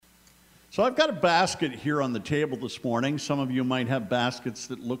So I've got a basket here on the table this morning. Some of you might have baskets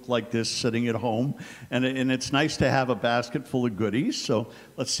that look like this sitting at home, and it's nice to have a basket full of goodies. So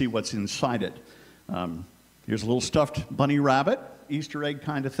let's see what's inside it. Here's a little stuffed bunny rabbit, Easter egg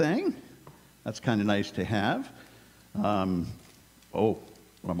kind of thing. That's kind of nice to have. One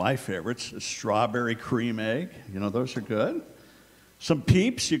of my favorites, a strawberry cream egg. You know, those are good. Some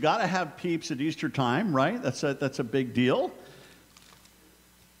Peeps. You got to have Peeps at Easter time, right? That's a big deal.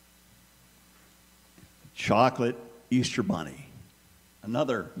 Chocolate Easter bunny.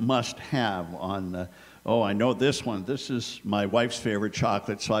 Another must-have on, I know this one. This is my wife's favorite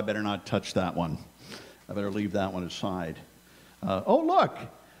chocolate, so I better not touch that one. I better leave that one aside. Look,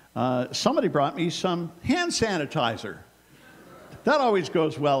 somebody brought me some hand sanitizer. That always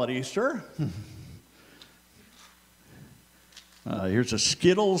goes well at Easter. Here's a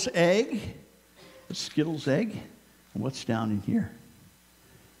Skittles egg. A Skittles egg. And what's down in here?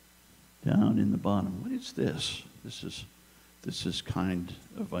 Down in the bottom. What is this? This is kind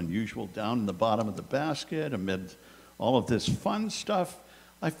of unusual. Down in the bottom of the basket, amid all of this fun stuff,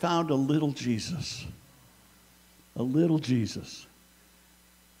 I found a little Jesus. A little Jesus.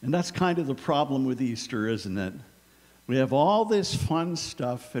 And that's kind of the problem with Easter, isn't it? We have all this fun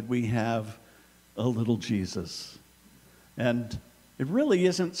stuff, and we have a little Jesus. And it really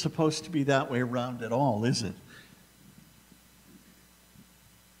isn't supposed to be that way around at all, is it?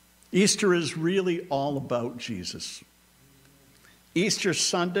 Easter is really all about Jesus. Easter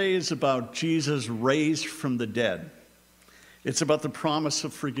Sunday is about Jesus raised from the dead. It's about the promise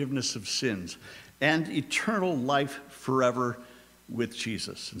of forgiveness of sins and eternal life forever with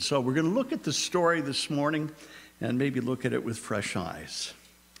Jesus. And so we're going to look at the story this morning and maybe look at it with fresh eyes.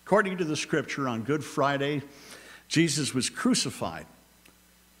 According to the scripture, on Good Friday, Jesus was crucified,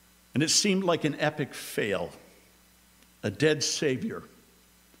 and it seemed like an epic fail, a dead Savior.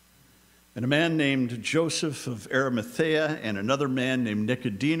 And a man named Joseph of Arimathea and another man named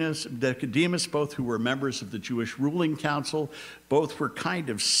Nicodemus, both who were members of the Jewish ruling council, both were kind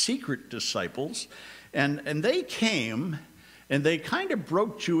of secret disciples, and they came and they kind of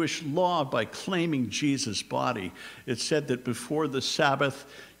broke Jewish law by claiming Jesus' body. It said that before the Sabbath,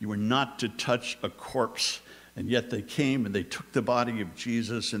 you were not to touch a corpse. And yet they came and they took the body of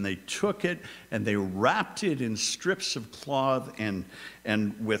Jesus and they took it and they wrapped it in strips of cloth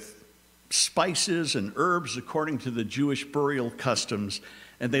and with spices and herbs according to the Jewish burial customs,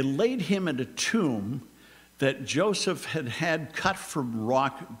 and they laid him in a tomb that Joseph had cut from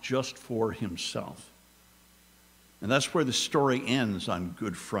rock just for himself. And that's where the story ends on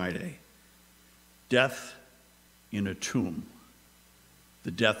Good Friday. Death in a tomb,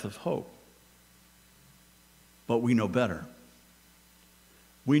 the death of hope. But we know better.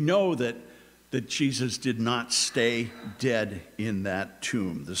 We know that Jesus did not stay dead in that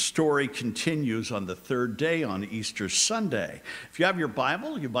tomb. The story continues on the third day, on Easter Sunday. If you have your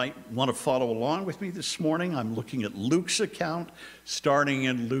Bible, you might want to follow along with me this morning. I'm looking at Luke's account, starting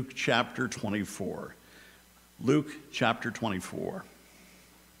in Luke chapter 24. Luke chapter 24.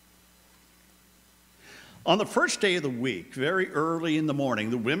 On the first day of the week, very early in the morning,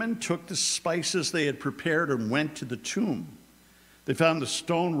 the women took the spices they had prepared and went to the tomb. They found the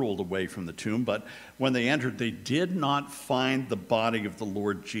stone rolled away from the tomb, but when they entered, they did not find the body of the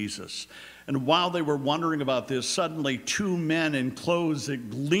Lord Jesus. And while they were wondering about this, suddenly two men in clothes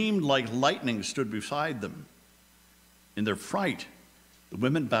that gleamed like lightning stood beside them. In their fright, the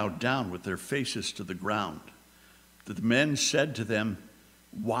women bowed down with their faces to the ground. The men said to them,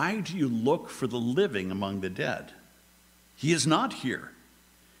 "Why do you look for the living among the dead? He is not here.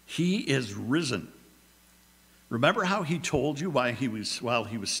 He is risen. Remember how he told you while he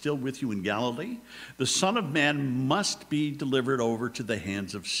was still with you in Galilee? The Son of Man must be delivered over to the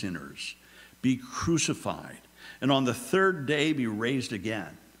hands of sinners, be crucified, and on the third day be raised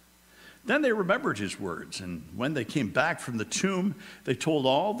again." Then they remembered his words, and when they came back from the tomb, they told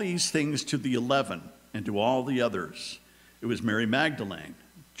all these things to the 11 and to all the others. It was Mary Magdalene,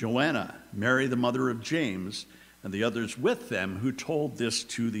 Joanna, Mary the mother of James, and the others with them who told this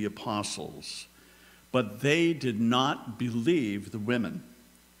to the apostles. But they did not believe the women,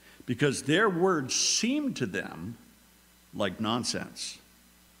 because their words seemed to them like nonsense.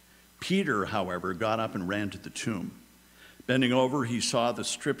 Peter, however, got up and ran to the tomb. Bending over, he saw the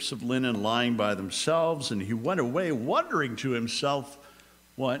strips of linen lying by themselves, and he went away wondering to himself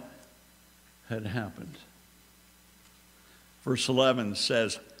what had happened. Verse 11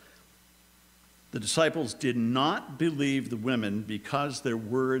 says, the disciples did not believe the women because their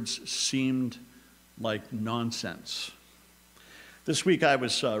words seemed like nonsense. This week I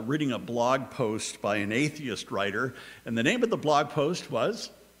was reading a blog post by an atheist writer, and the name of the blog post was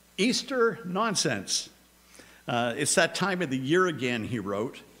Easter nonsense. It's that time of the year again, he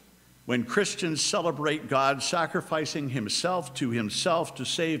wrote, when Christians celebrate God sacrificing himself to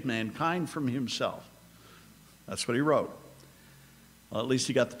save mankind from himself. That's what he wrote. Well, at least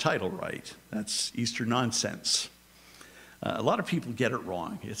he got the title right. That's Easter nonsense. A lot of people get it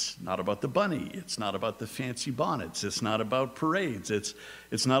wrong. It's not about the bunny. It's not about the fancy bonnets. It's not about parades.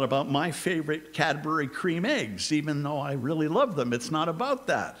 It's not about my favorite Cadbury cream eggs, even though I really love them. It's not about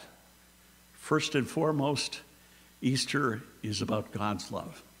that. First and foremost, Easter is about God's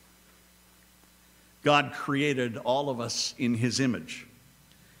love. God created all of us in his image.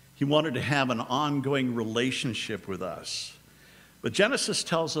 He wanted to have an ongoing relationship with us. But Genesis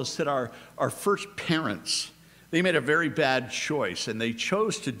tells us that our first parents, they made a very bad choice, and they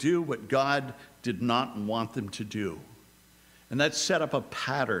chose to do what God did not want them to do. And that set up a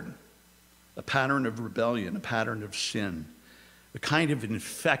pattern of rebellion, a pattern of sin, a kind of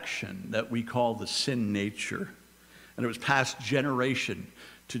infection that we call the sin nature. And it was passed generation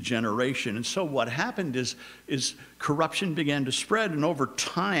to generation. And so what happened is corruption began to spread, and over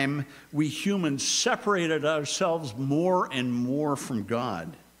time, we humans separated ourselves more and more from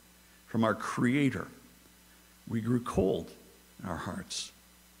God, from our Creator. We grew cold in our hearts.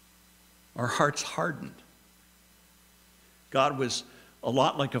 Our hearts hardened. God was a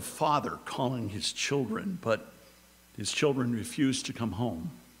lot like a father calling his children, but his children refused to come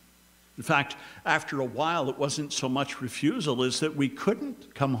home. In fact, after a while, it wasn't so much refusal as that we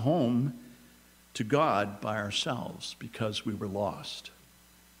couldn't come home to God by ourselves because we were lost.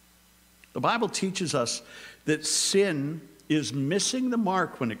 The Bible teaches us that sin is missing the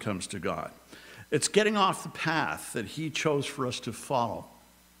mark when it comes to God. It's getting off the path that he chose for us to follow.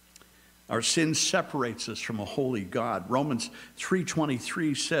 Our sin separates us from a holy God. Romans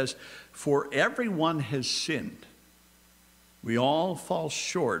 3:23 says, "For everyone has sinned. We all fall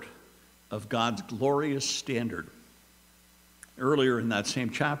short of God's glorious standard." Earlier in that same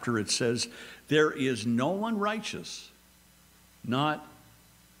chapter, it says, "There is no one righteous, not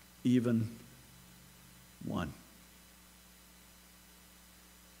even one."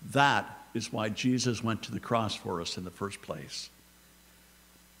 That is why Jesus went to the cross for us in the first place.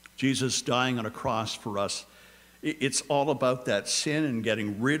 Jesus dying on a cross for us, it's all about that sin and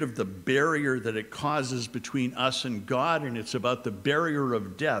getting rid of the barrier that it causes between us and God, and it's about the barrier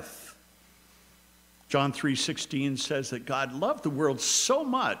of death. John 3:16 says that God loved the world so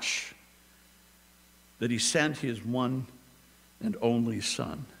much that he sent his one and only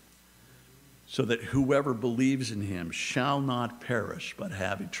Son, so that whoever believes in him shall not perish but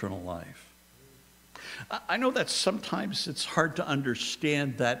have eternal life. I know that sometimes it's hard to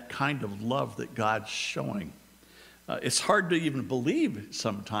understand that kind of love that God's showing. It's hard to even believe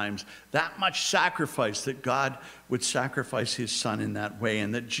sometimes that much sacrifice, that God would sacrifice his Son in that way,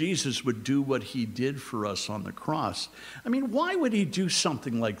 and that Jesus would do what he did for us on the cross. I mean, why would he do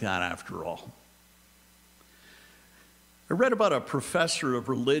something like that after all? I read about a professor of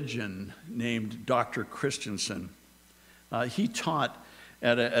religion named Dr. Christensen. He taught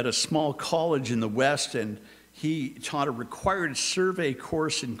at a small college in the West, and he taught a required survey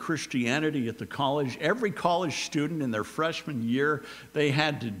course in Christianity at the college. Every college student in their freshman year, they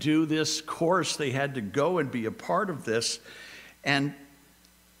had to do this course. They had to go and be a part of this. And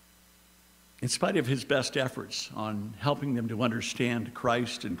in spite of his best efforts on helping them to understand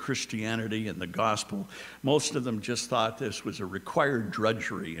Christ and Christianity and the gospel, most of them just thought this was a required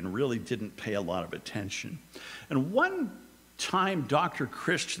drudgery and really didn't pay a lot of attention. And one time, Dr.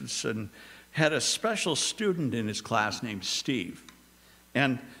 Christensen had a special student in his class named Steve.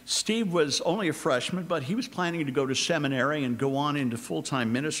 And Steve was only a freshman, but he was planning to go to seminary and go on into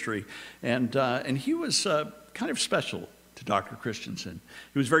full-time ministry. And he was kind of special to Dr. Christensen.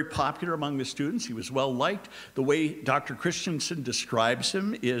 He was very popular among the students. He was well-liked. The way Dr. Christensen describes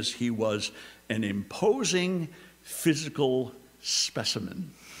him is he was an imposing physical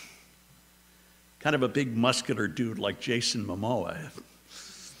specimen. Kind of a big muscular dude like Jason Momoa.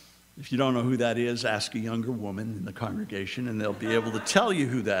 If you don't know who that is, ask a younger woman in the congregation and they'll be able to tell you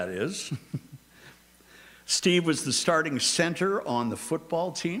who that is. Steve was the starting center on the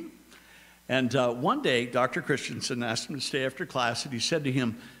football team. And one day, Dr. Christensen asked him to stay after class, and he said to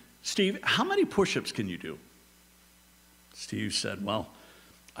him, "Steve, how many push-ups can you do?" Steve said, "Well,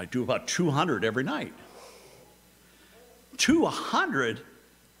 I do about 200 every night." 200?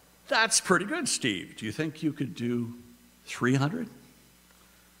 That's pretty good, Steve. Do you think you could do 300?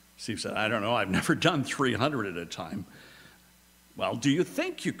 Steve said, "I don't know. I've never done 300 at a time." "Well, do you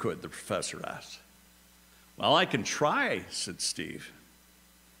think you could?" the professor asked. "Well, I can try," said Steve.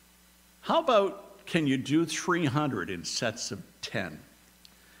 "How about, can you do 300 in sets of 10?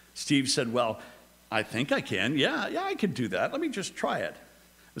 Steve said, well, I think I can. Yeah, I can do that. Let me just try it.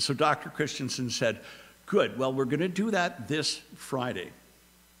 And so Dr. Christensen said, good, well, we're going to do that this Friday.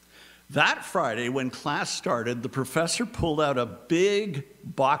 That Friday, when class started, the professor pulled out a big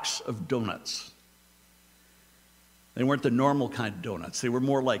box of donuts. They weren't the normal kind of donuts. They were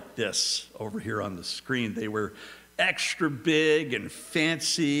more like this over here on the screen. They were extra big and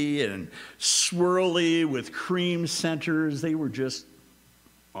fancy and swirly with cream centers. They were just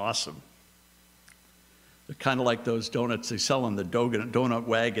awesome. They're kind of like those donuts they sell in the donut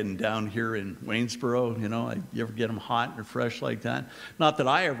wagon down here in Waynesboro. You know, you ever get them hot and fresh like that? Not that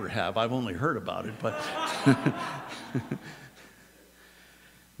I ever have. I've only heard about it, but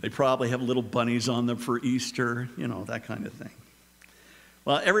they probably have little bunnies on them for Easter, you know, that kind of thing.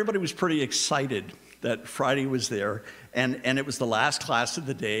 Well, everybody was pretty excited that Friday was there, and it was the last class of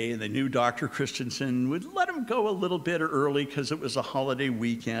the day, and they knew Dr. Christensen would let them go a little bit early because it was a holiday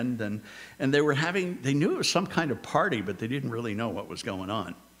weekend, and they knew it was some kind of party, but they didn't really know what was going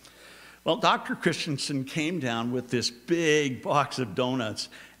on. Well, Dr. Christensen came down with this big box of donuts,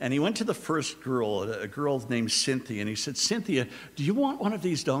 and he went to the first girl, a girl named Cynthia, and he said, Cynthia, do you want one of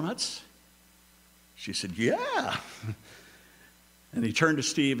these donuts? She said, yeah. And he turned to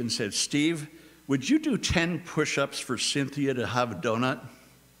Steve and said, Steve, would you do 10 push-ups for Cynthia to have a donut?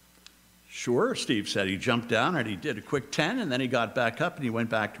 Sure, Steve said. He jumped down and he did a quick 10, and then he got back up and he went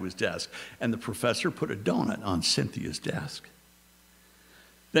back to his desk. And the professor put a donut on Cynthia's desk.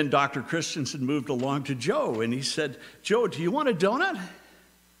 Then Dr. Christensen moved along to Joe, and he said, Joe, do you want a donut?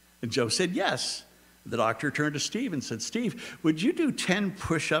 And Joe said, yes. The doctor turned to Steve and said, Steve, would you do 10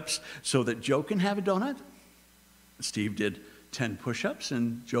 push-ups so that Joe can have a donut? Steve did 10 push-ups,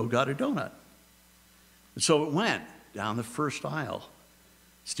 and Joe got a donut. And so it went down the first aisle.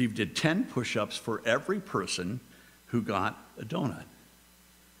 Steve did 10 push-ups for every person who got a donut.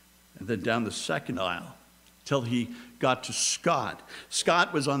 And then down the second aisle till he got to Scott.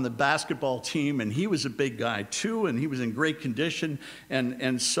 Scott was on the basketball team, and he was a big guy too, and he was in great condition.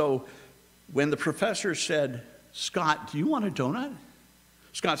 And so when the professor said, Scott, do you want a donut?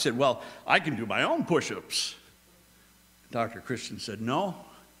 Scott said, well, I can do my own push-ups. Dr. Christian said, no,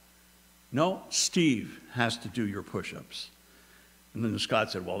 Steve has to do your push-ups. And then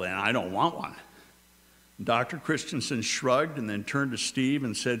Scott said, well, then I don't want one. Dr. Christensen shrugged and then turned to Steve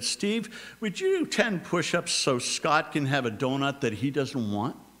and said, Steve, would you do 10 push-ups so Scott can have a donut that he doesn't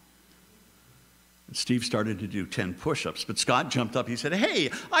want? And Steve started to do 10 push-ups, but Scott jumped up. He said,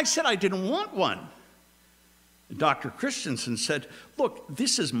 hey, I said I didn't want one. And Dr. Christensen said, look,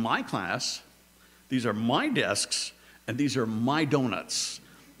 this is my class. These are my desks, and these are my donuts.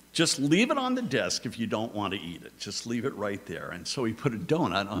 Just leave it on the desk if you don't want to eat it. Just leave it right there. And so he put a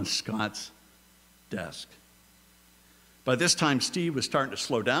donut on Scott's desk. By this time, Steve was starting to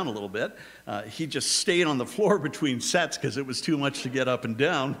slow down a little bit. He just stayed on the floor between sets because it was too much to get up and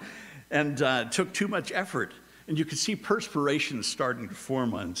down, and took too much effort. And you could see perspiration starting to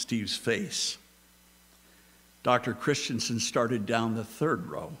form on Steve's face. Dr. Christensen started down the third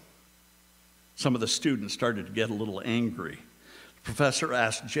row. Some of the students started to get a little angry. The professor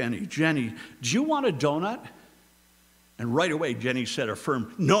asked Jenny, Jenny, do you want a donut? And right away, Jenny said a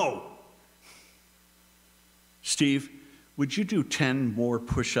firm no. Steve, would you do 10 more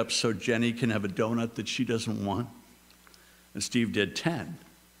push-ups so Jenny can have a donut that she doesn't want? And Steve did 10,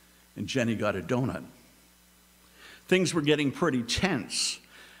 and Jenny got a donut. Things were getting pretty tense.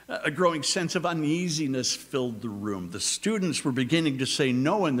 A growing sense of uneasiness filled the room. The students were beginning to say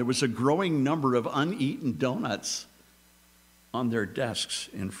no, and there was a growing number of uneaten donuts on their desks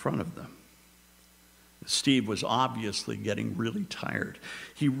in front of them. Steve was obviously getting really tired.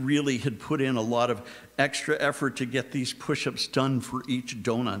 He really had put in a lot of extra effort to get these push-ups done for each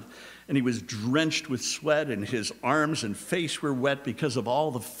donut, and he was drenched with sweat, and his arms and face were wet because of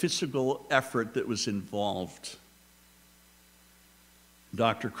all the physical effort that was involved.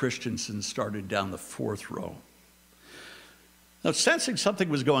 Dr. Christensen started down the fourth row. Now, sensing something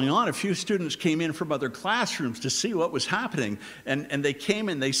was going on, a few students came in from other classrooms to see what was happening, and they came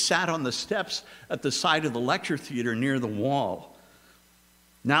and they sat on the steps at the side of the lecture theater near the wall.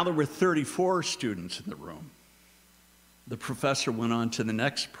 Now there were 34 students in the room. The professor went on to the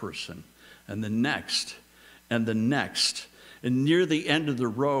next person, and the next, and the next. And near the end of the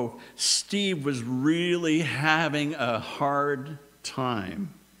row, Steve was really having a hard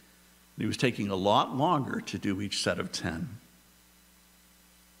time. He was taking a lot longer to do each set of 10.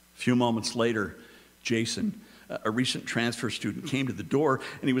 A few moments later, Jason, a recent transfer student, came to the door,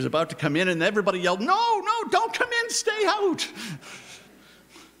 and he was about to come in, and everybody yelled, no, don't come in, stay out.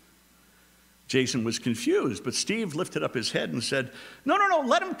 Jason was confused, but Steve lifted up his head and said, "No, no, no,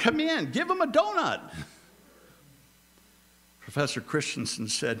 let him come in. Give him a donut." Professor Christensen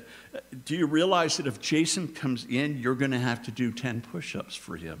said, "Do you realize that if Jason comes in, you're going to have to do 10 push-ups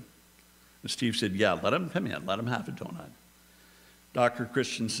for him?" And Steve said, "Yeah, let him come in. Let him have a donut." Dr.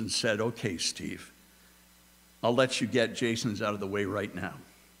 Christensen said, "Okay, Steve, I'll let you get Jason's out of the way right now.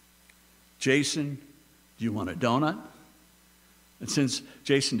 Jason, do you want a donut?" And since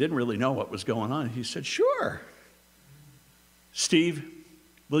Jason didn't really know what was going on, he said, "Sure." "Steve,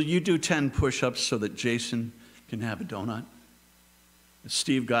 will you do 10 push-ups so that Jason can have a donut?" And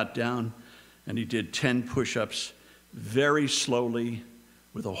Steve got down and he did 10 push-ups very slowly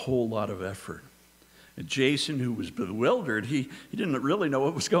with a whole lot of effort. And Jason, who was bewildered, he didn't really know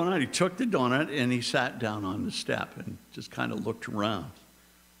what was going on. He took the donut and he sat down on the step and just kind of looked around.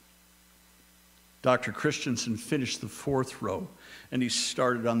 Dr. Christensen finished the 4th row, and he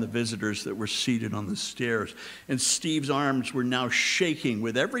started on the visitors that were seated on the stairs. And Steve's arms were now shaking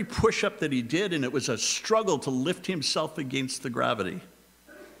with every push-up that he did, and it was a struggle to lift himself against the gravity.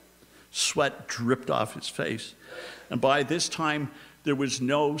 Sweat dripped off his face, and by this time, there was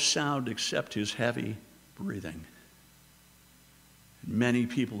no sound except his heavy breathing. Many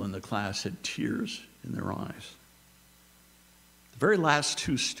people in the class had tears in their eyes. The very last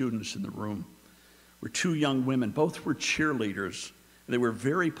 2 students in the room were 2 young women. Both were cheerleaders. They were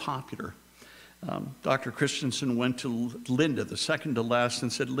very popular. Dr. Christensen went to Linda, the second to last,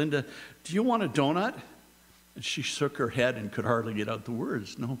 and said, "Linda, do you want a donut?" And she shook her head and could hardly get out the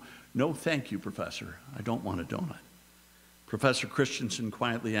words. No, thank you, Professor. I don't want a donut." Professor Christensen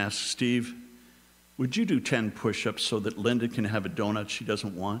quietly asked, "Steve, would you do 10 push-ups so that Linda can have a donut she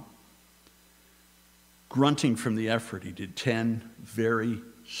doesn't want?" Grunting from the effort, he did 10 very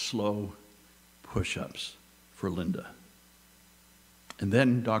slow push-ups for Linda. And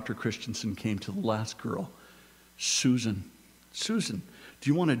then Dr. Christensen came to the last girl, Susan. "Susan, do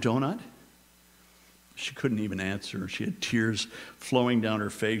you want a donut?" She couldn't even answer. She had tears flowing down her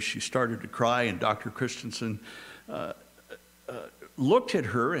face. She started to cry, and Dr. Christensen looked at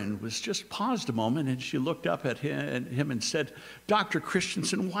her and was just paused a moment, and she looked up at him and said, "Dr.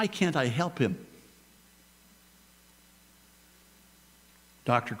 Christensen, why can't I help him?"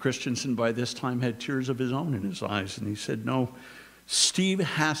 Dr. Christensen by this time had tears of his own in his eyes, and he said, "No, Steve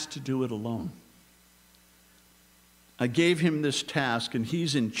has to do it alone. I gave him this task, and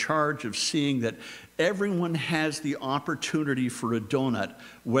he's in charge of seeing that everyone has the opportunity for a donut,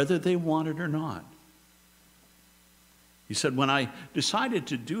 whether they want it or not." He said, "When I decided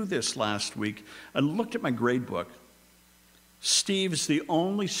to do this last week, I looked at my grade book. Steve's the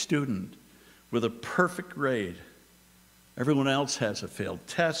only student with a perfect grade. Everyone else has a failed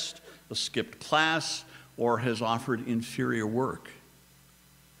test, a skipped class, or has offered inferior work.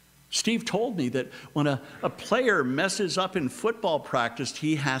 Steve told me that when a player messes up in football practice,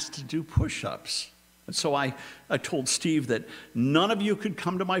 he has to do push-ups. And so I told Steve that none of you could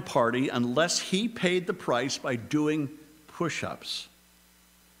come to my party unless he paid the price by doing push-ups.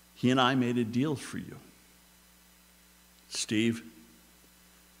 He and I made a deal for you. Steve,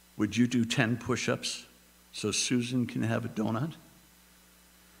 would you do 10 push-ups so Susan can have a donut?"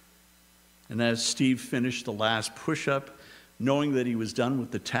 And as Steve finished the last push-up, knowing that he was done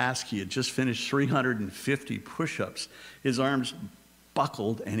with the task, he had just finished 350 push-ups, his arms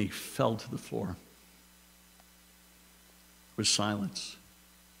buckled and he fell to the floor. There was silence.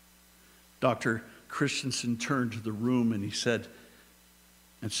 Dr. Christensen turned to the room and he said,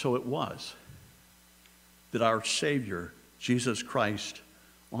 "And so it was that our Savior, Jesus Christ,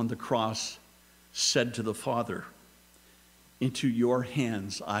 on the cross said to the Father, 'Into your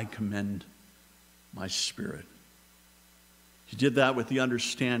hands I commend my spirit.'" He did that with the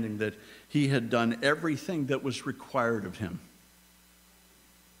understanding that he had done everything that was required of him.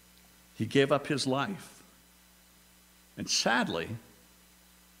 He gave up his life. And sadly,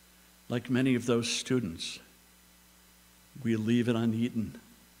 like many of those students, we leave it uneaten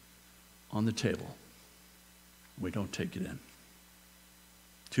on the table. We don't take it in.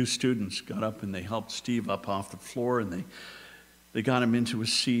 2 students got up and they helped Steve up off the floor, and they got him into a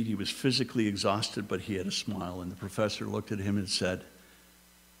seat. He was physically exhausted, but he had a smile. And the professor looked at him and said,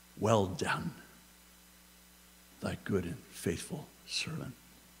 "Well done, thy good and faithful servant."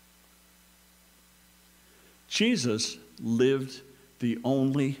 Jesus lived the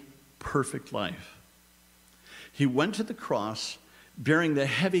only perfect life. He went to the cross bearing the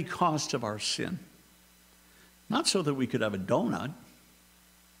heavy cost of our sin, not so that we could have a donut,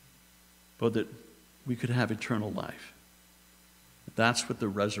 but that we could have eternal life. That's what the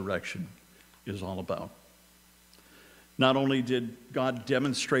resurrection is all about. Not only did God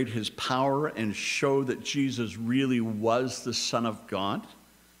demonstrate his power and show that Jesus really was the Son of God,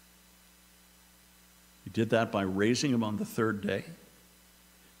 he did that by raising him on the third day.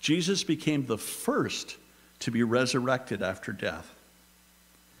 Jesus became the first to be resurrected after death.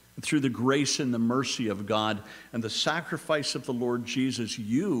 And through the grace and the mercy of God and the sacrifice of the Lord Jesus,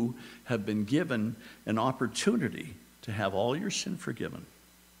 you have been given an opportunity to have all your sin forgiven,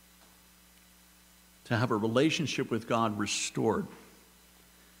 to have a relationship with God restored,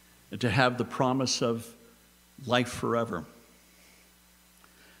 and to have the promise of life forever.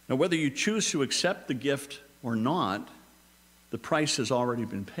 Now, whether you choose to accept the gift or not, the price has already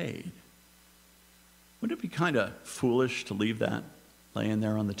been paid. Wouldn't it be kind of foolish to leave that laying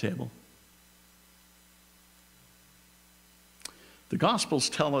there on the table? The Gospels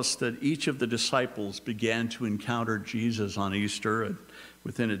tell us that each of the disciples began to encounter Jesus on Easter,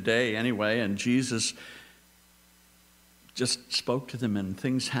 within a day anyway, and Jesus just spoke to them and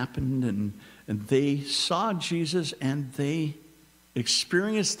things happened, and they saw Jesus and they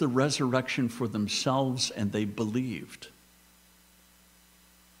experienced the resurrection for themselves, and they believed.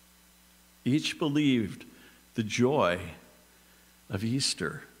 Each believed the joy of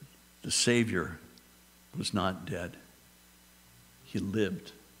Easter. The Savior was not dead. He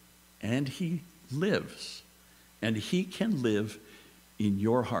lived, and he lives, and he can live in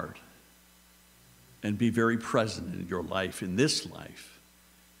your heart and be very present in your life, in this life,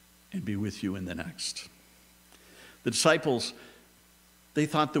 and be with you in the next. The disciples, they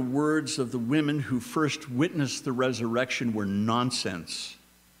thought the words of the women who first witnessed the resurrection were nonsense.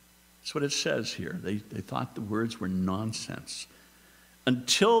 That's what it says here. They thought the words were nonsense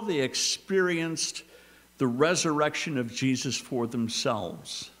until they experienced the resurrection of Jesus for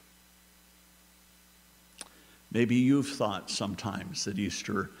themselves. Maybe you've thought sometimes that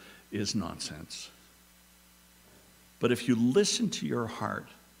Easter is nonsense. But if you listen to your heart,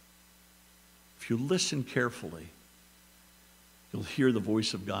 if you listen carefully, you'll hear the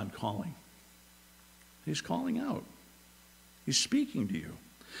voice of God calling. He's calling out. He's speaking to you.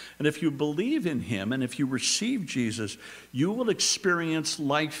 And if you believe in him and if you receive Jesus, you will experience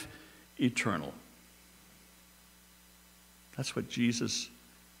life eternal. That's what Jesus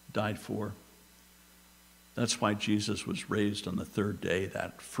died for. That's why Jesus was raised on the third day,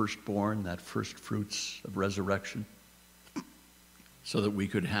 that firstborn, that first fruits of resurrection, so that we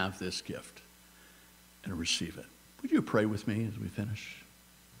could have this gift and receive it. Would you pray with me as we finish?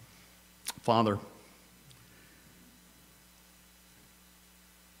 Father,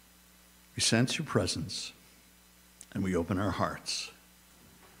 we sense your presence and we open our hearts.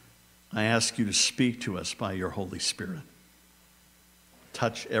 I ask you to speak to us by your Holy Spirit.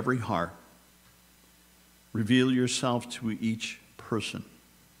 Touch every heart. Reveal yourself to each person.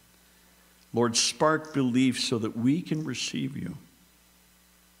 Lord, spark belief so that we can receive you.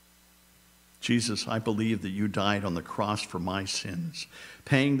 Jesus, I believe that you died on the cross for my sins,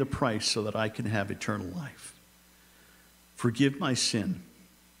 paying the price so that I can have eternal life. Forgive my sin.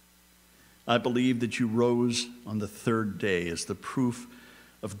 I believe that you rose on the third day as the proof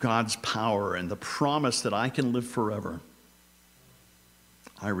of God's power and the promise that I can live forever.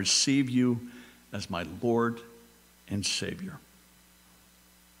 I receive you as my Lord and Savior.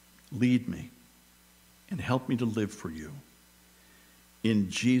 Lead me and help me to live for you.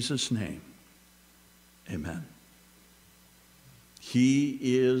 In Jesus' name, amen. He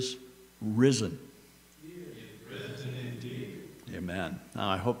is risen. He is risen indeed. Amen. Now,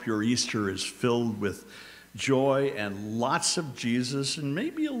 I hope your Easter is filled with joy and lots of Jesus and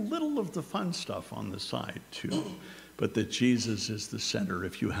maybe a little of the fun stuff on the side too. But that Jesus is the center.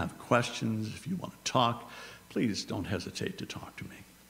 If you have questions, if you want to talk, please don't hesitate to talk to me.